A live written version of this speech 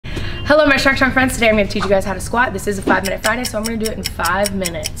Hello my strong friends, today I'm going to teach you guys how to squat. This is a 5-minute Friday, so I'm going to do it in 5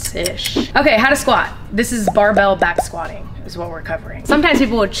 minutes-ish. Okay, how to squat. This is barbell back squatting is what we're covering. Sometimes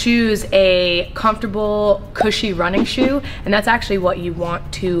people will choose a comfortable, cushy running shoe, and that's actually what you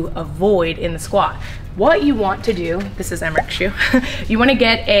want to avoid in the squat. What you want to do, this is Emmerich shoe, you want to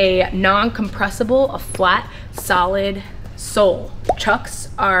get a non-compressible, a flat, solid sole. Chucks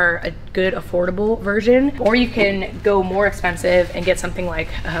are a good affordable version, or you can go more expensive and get something like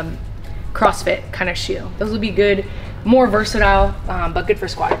CrossFit kind of shoe. Those will be good, more versatile, but good for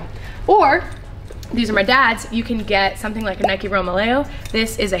squatting. Or, these are my dad's, you can get something like a Nike Romaleo.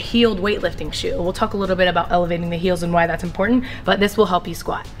 This is a heeled weightlifting shoe. We'll talk a little bit about elevating the heels and why that's important, but this will help you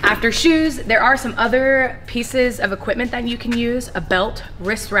squat. After shoes, there are some other pieces of equipment that you can use: a belt,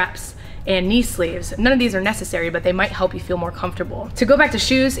 wrist wraps, and knee sleeves. None of these are necessary, but they might help you feel more comfortable. To go back to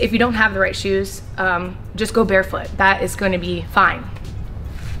shoes, if you don't have the right shoes, just go barefoot. That is going to be fine.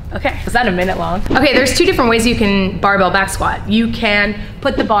 Okay, was that a minute long? Okay, there's two different ways you can barbell back squat. You can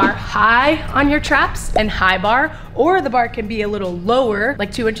put the bar high on your traps and high bar, or the bar can be a little lower,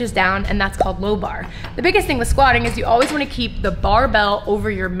 like 2 inches down, and that's called low bar. The biggest thing with squatting is you always want to keep the barbell over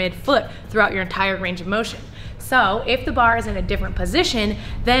your midfoot throughout your entire range of motion. So if the bar is in a different position,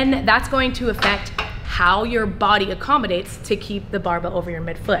 then that's going to affect how your body accommodates to keep the barbell over your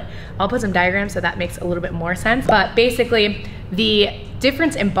midfoot. I'll put some diagrams so that makes a little bit more sense. But basically, the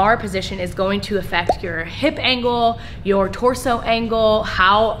difference in bar position is going to affect your hip angle, your torso angle,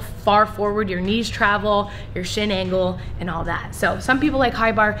 how far forward your knees travel, your shin angle, and all that. So some people like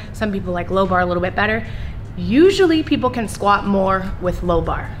high bar, some people like low bar a little bit better. Usually people can squat more with low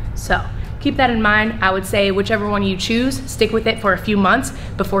bar. So keep that in mind. I would say whichever one you choose, stick with it for a few months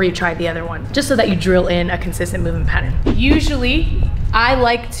before you try the other one, just so that you drill in a consistent movement pattern. Usually, I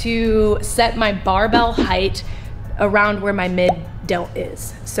like to set my barbell height around where my mid delt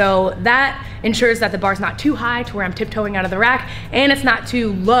is. So that ensures that the bar's not too high to where I'm tiptoeing out of the rack, and it's not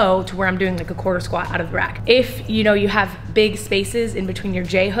too low to where I'm doing like a quarter squat out of the rack. If you have big spaces in between your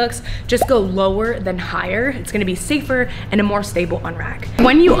J hooks, just go lower than higher. It's gonna be safer and a more stable unrack.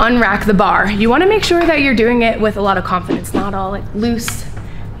 When you unrack the bar, you wanna make sure that you're doing it with a lot of confidence, not all like loose,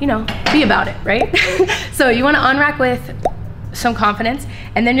 be about it, right? So you wanna unrack with some confidence,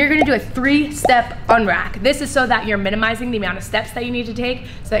 and then you're gonna do a 3-step unrack. This is so that you're minimizing the amount of steps that you need to take,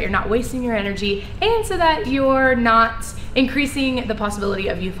 so that you're not wasting your energy, and so that you're not increasing the possibility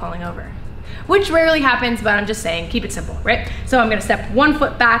of you falling over. Which rarely happens, but I'm just saying, keep it simple, right? So I'm gonna step 1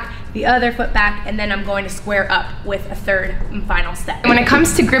 foot back, the other foot back, and then I'm going to square up with a 3rd and final step. And when it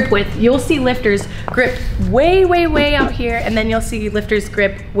comes to grip width, you'll see lifters grip way, way, way out here, and then you'll see lifters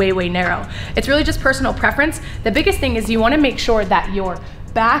grip way, way narrow. It's really just personal preference. The biggest thing is you wanna make sure that your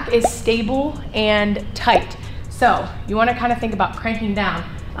back is stable and tight. So you wanna kind of think about cranking down.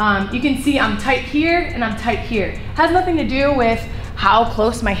 You can see I'm tight here and I'm tight here. Has nothing to do with how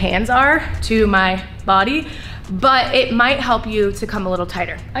close my hands are to my body, but it might help you to come a little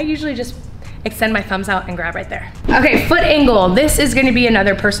tighter. I usually just extend my thumbs out and grab right there. Okay, foot angle. This is gonna be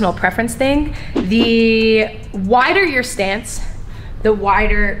another personal preference thing. The wider your stance, the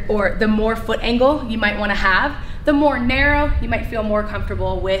wider or the more foot angle you might wanna have. The more narrow, you might feel more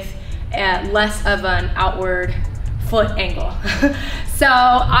comfortable with less of an outward foot angle. So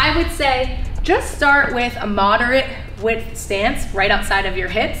I would say just start with a moderate width stance right outside of your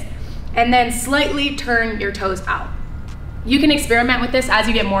hips, and then slightly turn your toes out. You can experiment with this as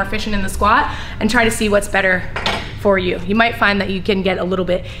you get more efficient in the squat and try to see what's better for you. You might find that you can get a little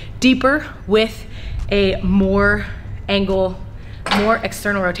bit deeper with a more angle, more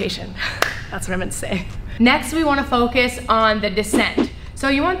external rotation. That's what I meant to say. Next, we want to focus on the descent. So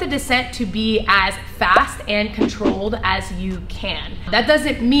you want the descent to be as fast and controlled as you can. That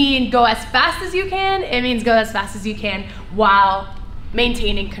doesn't mean go as fast as you can, it means go as fast as you can while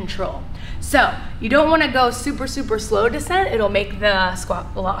maintaining control. So you don't want to go super, super slow descent. It'll make the squat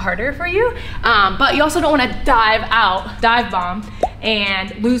a lot harder for you. But you also don't want to dive bomb,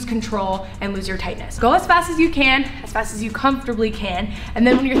 and lose control and lose your tightness. Go as fast as you can, as fast as you comfortably can. And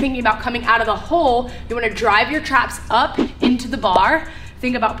then when you're thinking about coming out of the hole, you want to drive your traps up into the bar.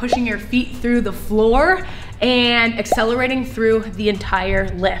 Think about pushing your feet through the floor and accelerating through the entire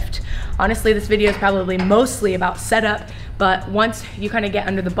lift. Honestly, this video is probably mostly about setup, but once you kind of get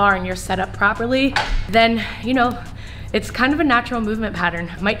under the bar and you're set up properly, then it's kind of a natural movement pattern.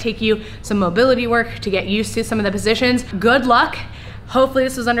 It might take you some mobility work to get used to some of the positions. Good luck. Hopefully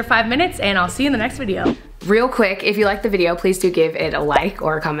this was under 5 minutes, and I'll see you in the next video. Real quick, if you like the video, please do give it a like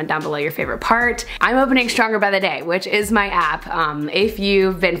or comment down below your favorite part. I'm opening Stronger by the Day, which is my app. If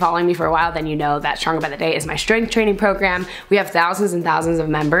you've been following me for a while, then you know that Stronger by the Day is my strength training program. We have thousands and thousands of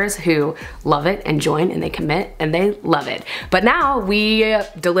members who love it and join and they commit and they love it. But now we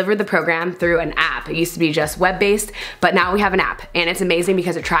delivered the program through an app. It used to be just web-based, but now we have an app, and it's amazing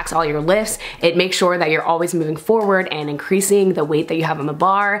because it tracks all your lifts. It makes sure that you're always moving forward and increasing the weight that you have on the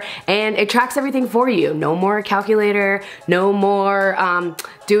bar, and it tracks everything for you. No more calculator, no more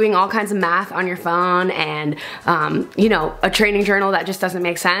doing all kinds of math on your phone and you know, a training journal that just doesn't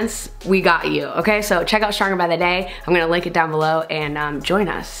make sense. We got you, okay? So check out Stronger by the Day. I'm gonna link it down below and join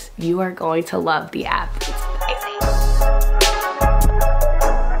us. You are going to love the app.